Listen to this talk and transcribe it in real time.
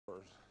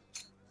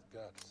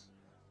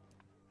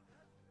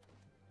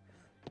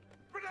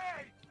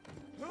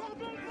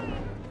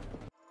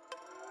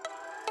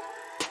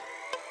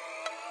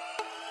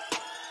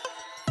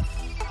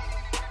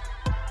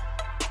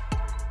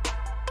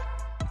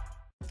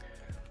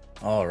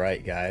All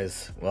right,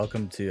 guys,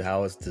 welcome to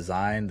How It's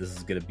Designed. This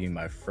is going to be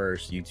my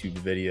first YouTube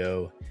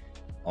video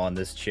on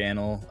this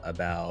channel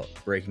about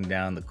breaking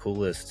down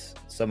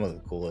some of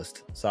the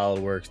coolest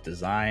Solidworks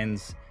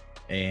designs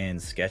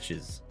and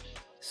sketches.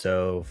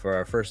 So for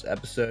our first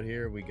episode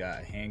here, we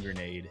got a hand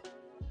grenade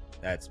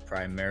that's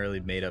primarily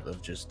made up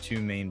of just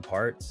two main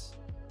parts.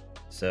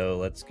 So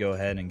let's go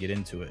ahead and get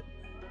into it.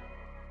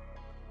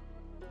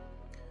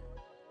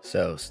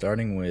 So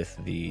starting with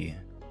the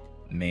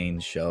main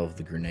shell of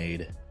the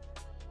grenade,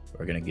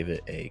 we're going to give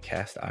it a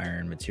cast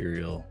iron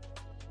material,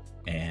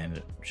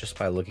 and just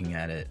by looking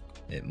at it,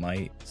 it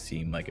might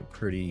seem like a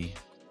pretty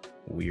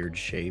weird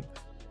shape,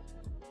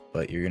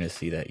 but you're going to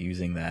see that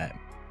using that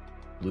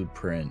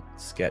blueprint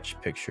sketch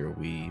picture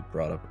we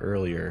brought up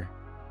earlier,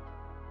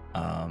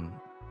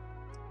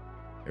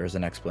 there's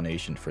an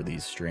explanation for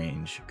these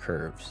strange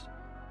curves.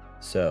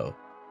 So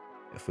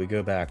if we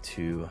go back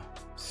to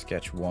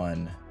sketch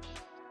 1,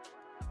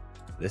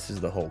 this is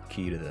the whole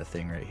key to the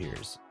thing right here.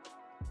 Is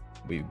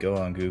we go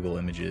on Google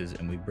Images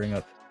and we bring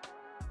up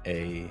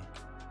a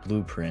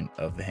blueprint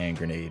of the hand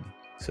grenade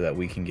so that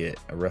we can get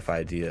a rough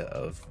idea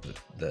of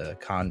the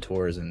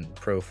contours and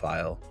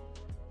profile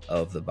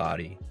of the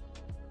body.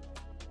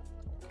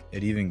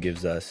 It even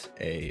gives us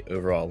a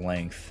overall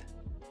length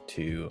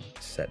to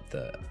set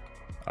the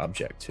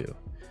object to.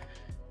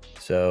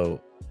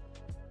 So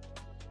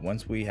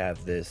once we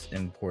have this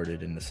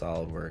imported into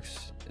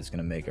SolidWorks, it's going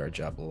to make our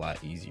job a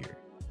lot easier.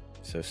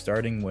 So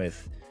starting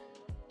with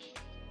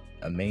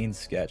a main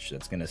sketch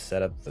that's going to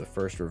set up the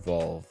first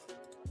revolve,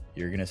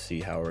 you're going to see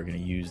how we're going to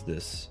use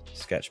this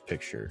sketch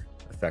picture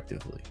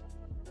effectively.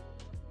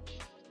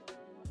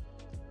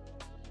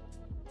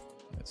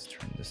 Let's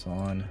turn this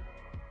on.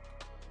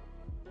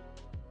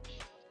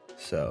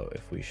 So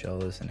if we shell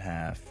this in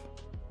half,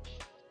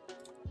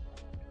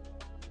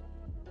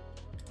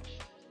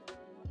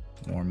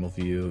 normal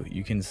view,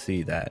 you can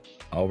see that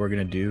all we're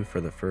going to do for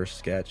the first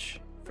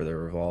sketch for the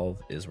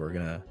revolve is we're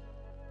going to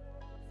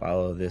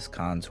follow this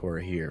contour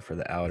here for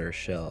the outer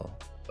shell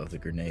of the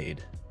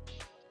grenade,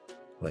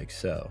 like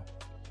so.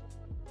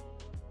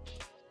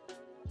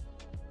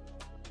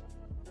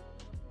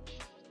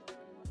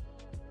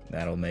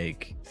 That'll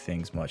make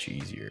things much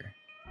easier.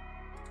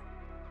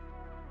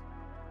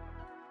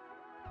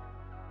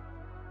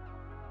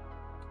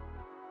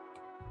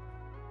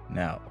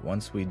 Now,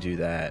 once we do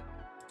that,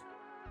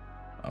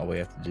 all we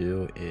have to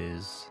do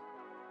is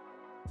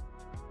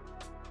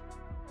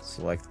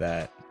select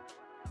that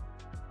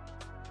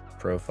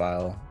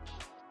profile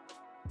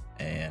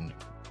and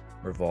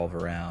revolve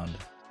around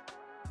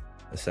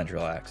the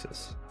central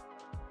axis.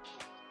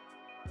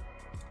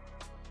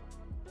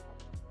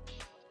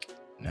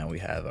 Now we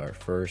have our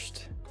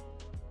first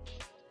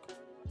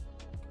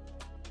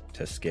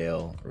to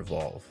scale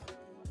revolve.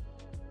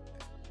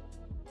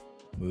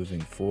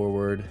 Moving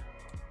forward,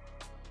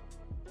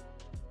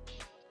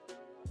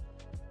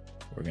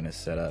 we're going to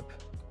set up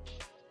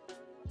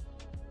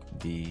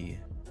the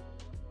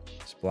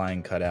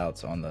spline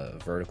cutouts on the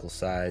vertical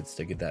sides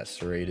to get that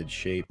serrated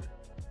shape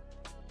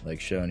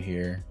like shown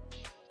here.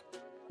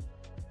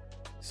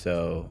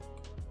 So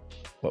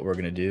what we're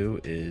going to do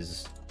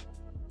is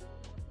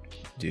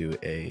do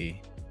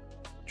a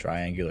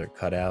triangular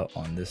cutout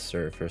on this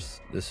surface,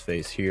 this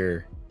face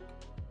here,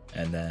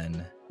 and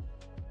then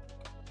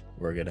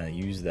we're going to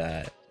use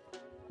that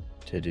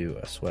to do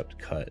a swept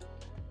cut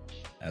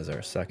as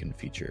our second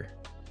feature,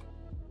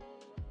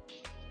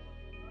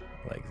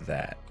 like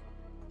that.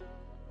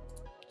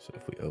 So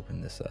if we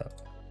open this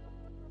up,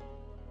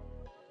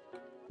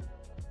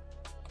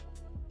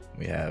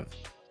 we have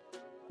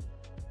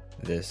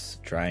this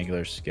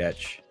triangular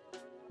sketch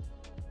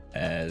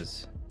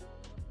as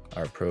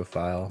our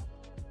profile,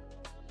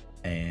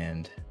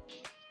 and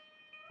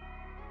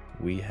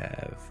we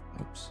have,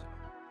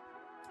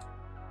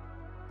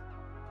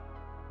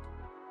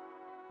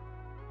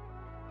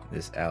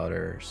 this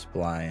outer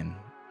spline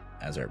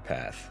as our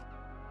path.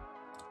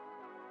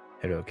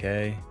 Hit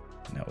OK.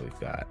 Now we've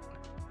got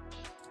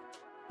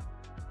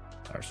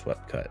our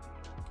swept cut.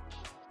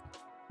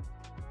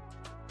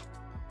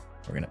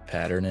 We're going to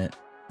pattern it.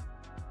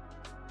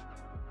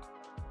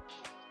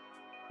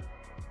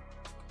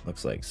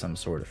 Looks like some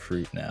sort of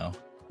fruit now.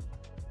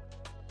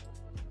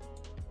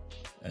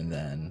 And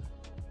then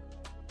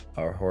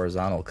our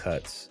horizontal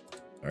cuts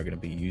are going to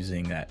be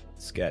using that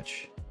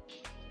sketch.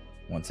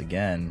 Once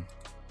again,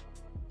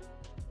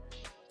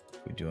 if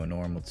we do a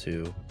normal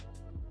 2,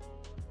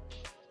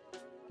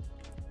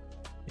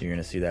 you're going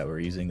to see that we're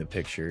using the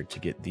picture to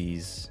get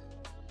these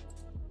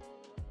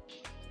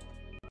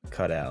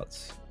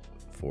cutouts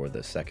for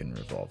the second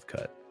revolve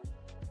cut.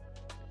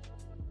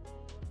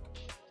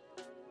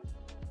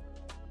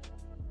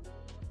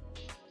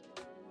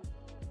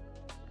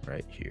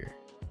 Right here.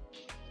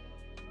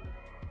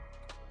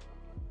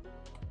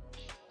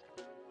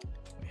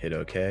 Hit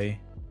OK,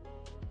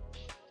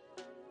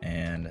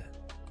 and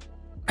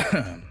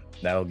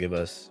that'll give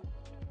us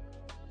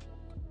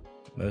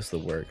most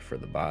of the work for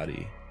the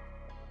body.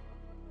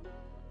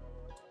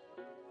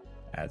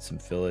 Add some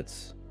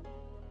fillets.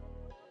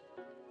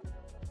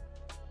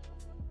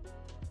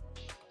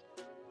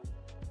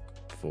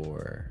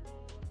 for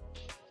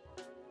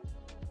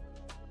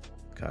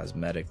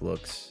cosmetic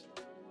looks,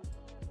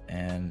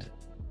 and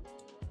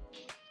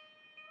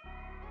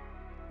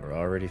we're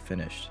already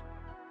finished.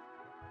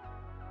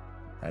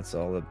 That's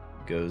all it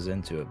goes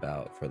into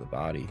about for the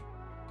body.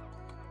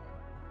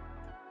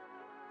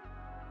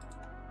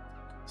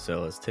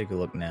 So let's take a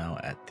look now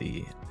at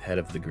the head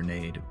of the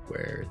grenade,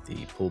 where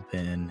the pull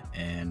pin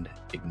and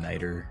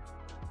igniter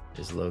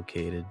is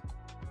located.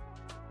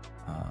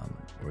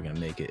 We're going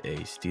to make it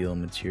a steel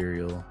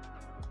material,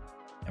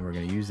 and we're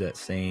going to use that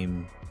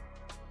same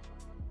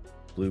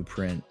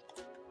blueprint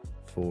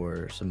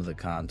for some of the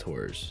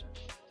contours.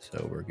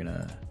 So we're going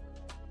to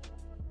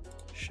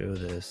show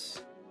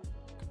this.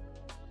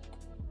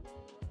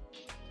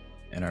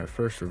 In our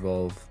first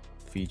revolve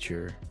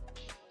feature,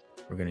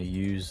 we're going to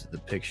use the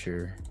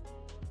picture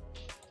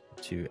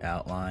to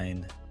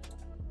outline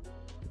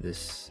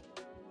this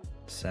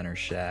center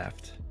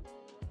shaft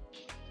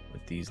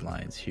with these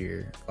lines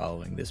here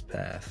following this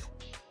path.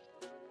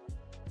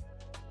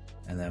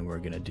 And then we're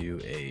going to do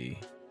a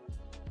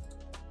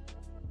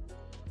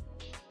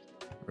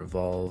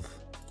revolve,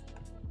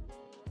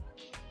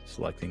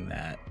 selecting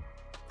that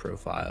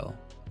profile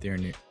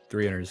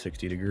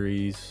 360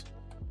 degrees.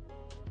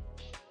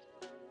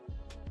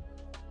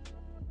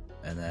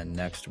 And then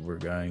next we're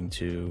going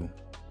to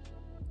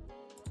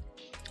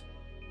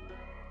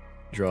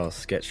draw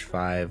sketch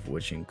 5,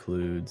 which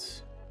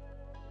includes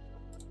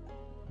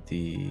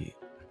the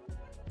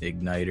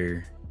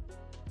igniter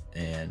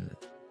and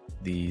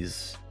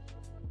these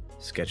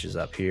sketches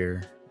up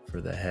here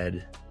for the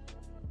head.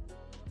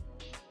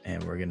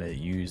 And we're going to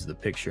use the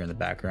picture in the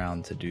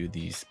background to do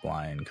these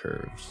spline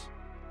curves.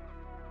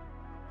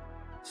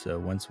 So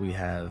once we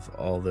have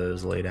all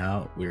those laid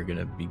out, we're going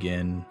to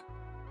begin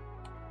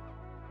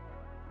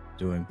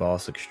doing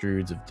boss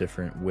extrudes of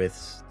different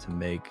widths to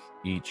make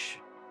each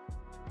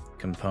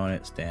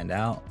component stand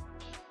out.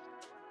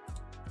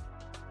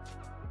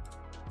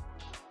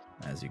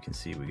 As you can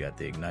see, we got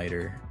the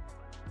igniter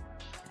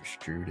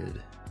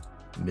extruded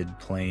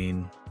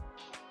mid-plane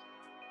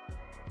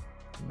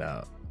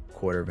about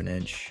 1/4 of an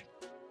inch.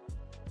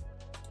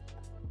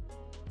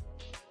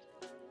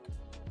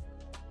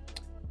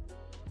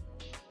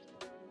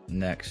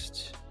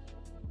 Next,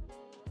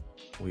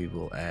 we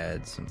will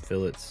add some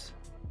fillets,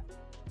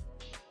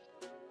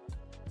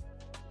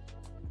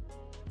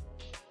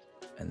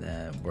 and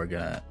then we're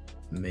gonna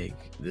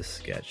make this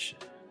sketch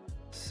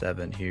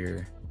 7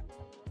 here,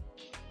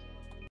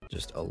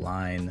 just a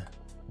line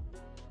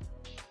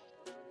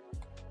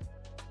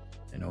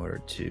in order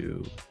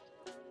to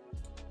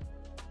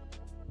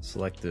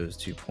select those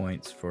 2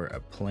 points for a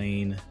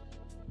plane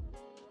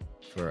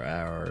for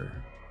our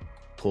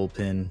pull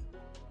pin.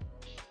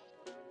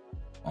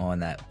 On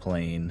that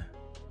plane,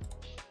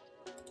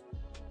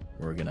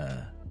 we're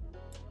gonna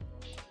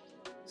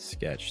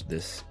sketch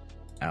this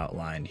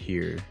outline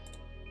here,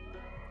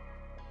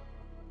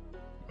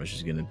 which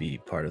is gonna be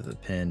part of the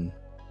pin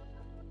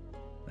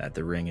that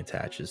the ring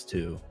attaches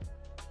to.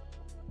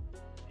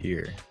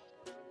 Here,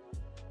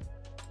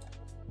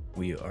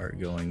 we are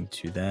going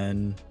to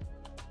then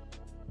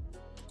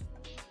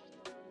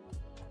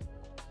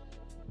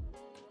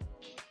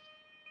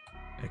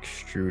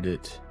extrude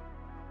it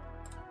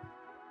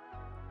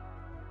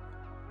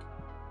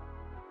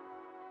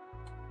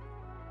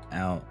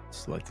out,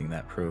 selecting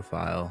that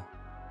profile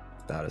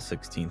about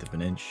 1/16 of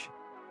an inch,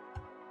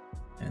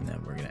 and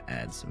then we're going to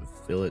add some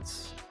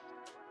fillets,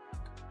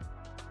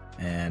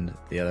 and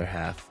the other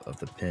half of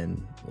the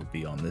pin will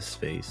be on this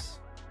face.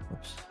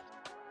 Oops.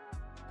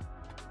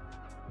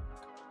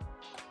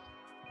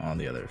 On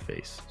the other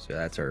face. So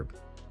that's going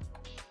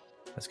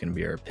to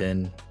be our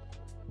pin.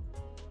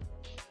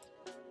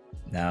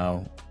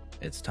 Now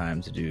it's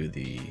time to do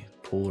the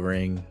pull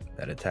ring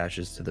that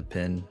attaches to the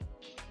pin.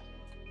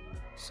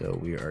 So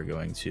we are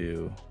going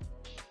to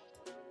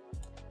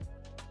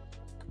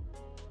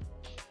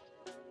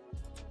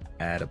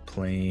add a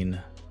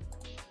plane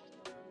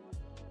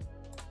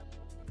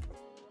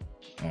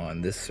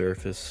on this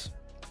surface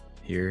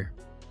here,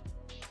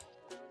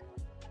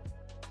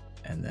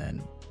 and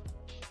then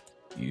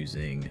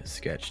using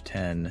sketch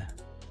 10,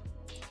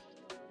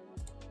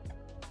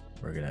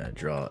 we're gonna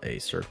draw a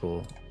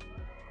circle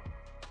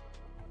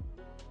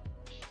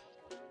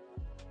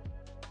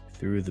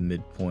through the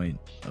midpoint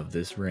of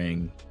this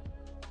ring,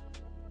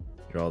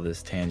 draw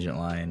this tangent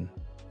line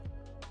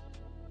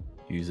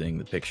using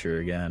the picture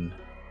again,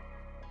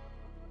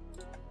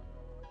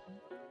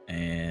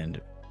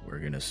 and we're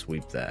gonna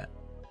sweep that,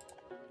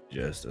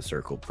 just a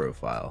circle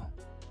profile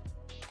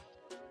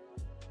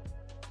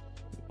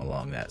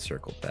along that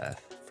circle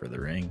path for the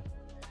ring.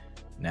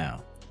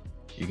 Now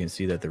you can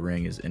see that the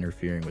ring is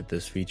interfering with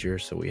this feature,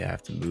 so we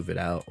have to move it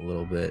out a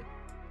little bit.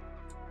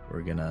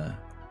 We're gonna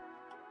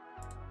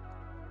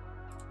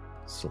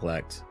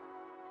select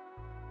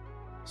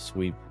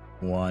sweep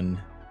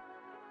 1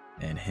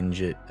 and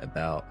hinge it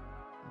about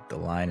the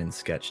line in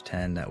sketch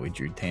 10 that we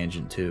drew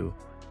tangent to,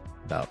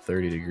 about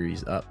 30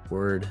 degrees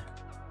upward,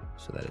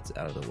 so that it's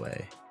out of the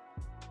way.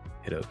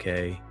 Hit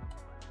OK.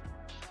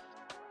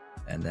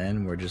 And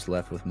then we're just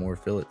left with more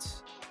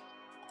fillets.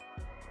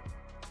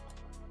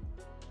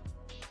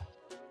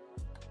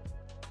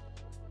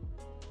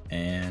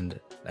 And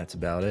that's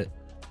about it.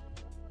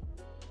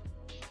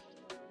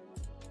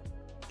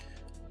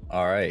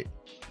 All right,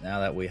 now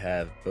that we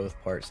have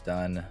both parts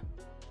done,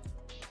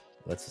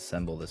 let's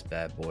assemble this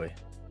bad boy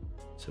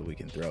so we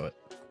can throw it.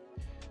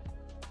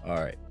 All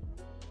right,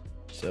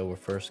 so we're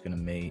first gonna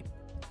mate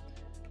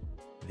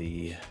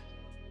the,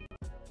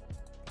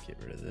 get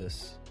rid of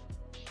this,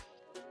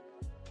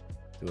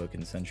 do a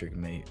concentric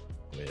mate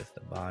with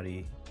the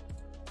body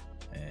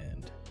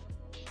and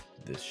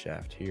this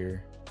shaft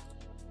here.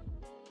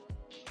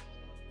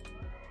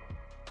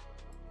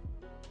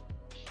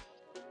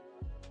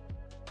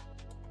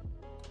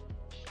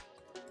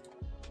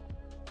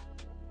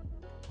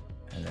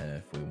 And then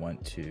if we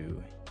want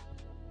to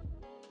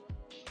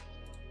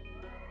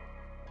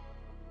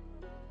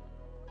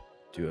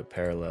do a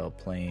parallel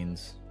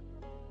planes,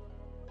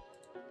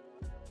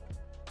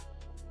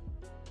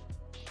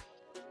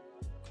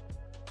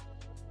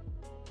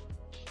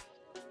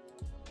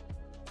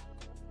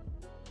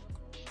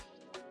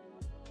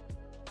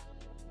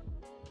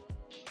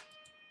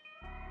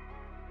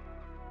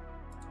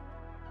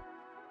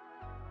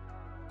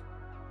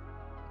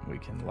 we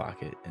can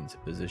lock it into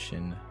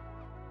position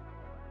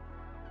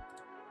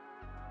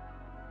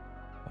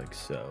like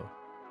so.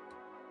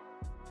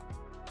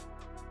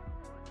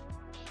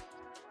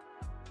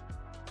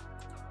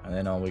 And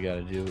then all we got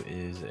to do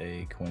is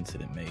a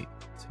coincident mate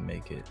to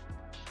make it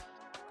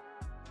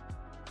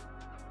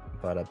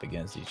butt up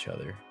against each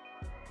other.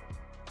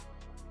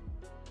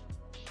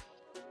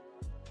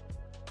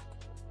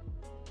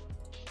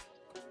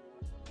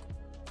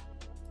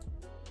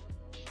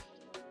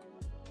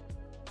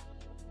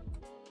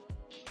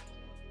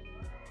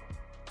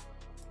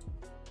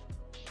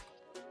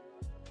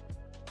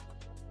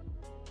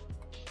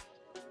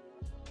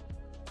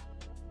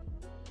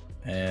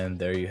 And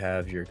there you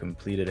have your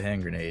completed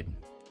hand grenade.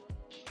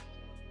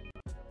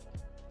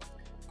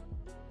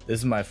 This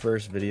is my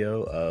first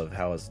video of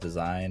how it's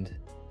designed,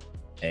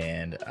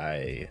 and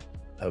I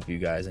hope you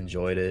guys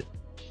enjoyed it.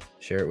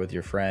 Share it with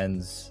your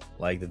friends,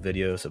 like the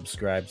video,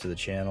 subscribe to the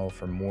channel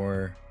for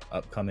more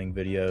upcoming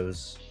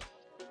videos,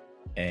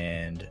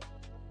 and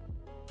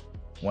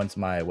once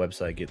my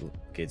website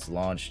gets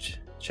launched,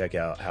 check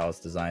out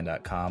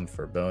howitsdesigned.com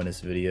for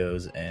bonus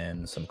videos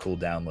and some cool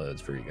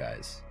downloads for you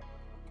guys.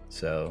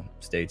 So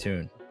stay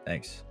tuned.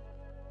 Thanks.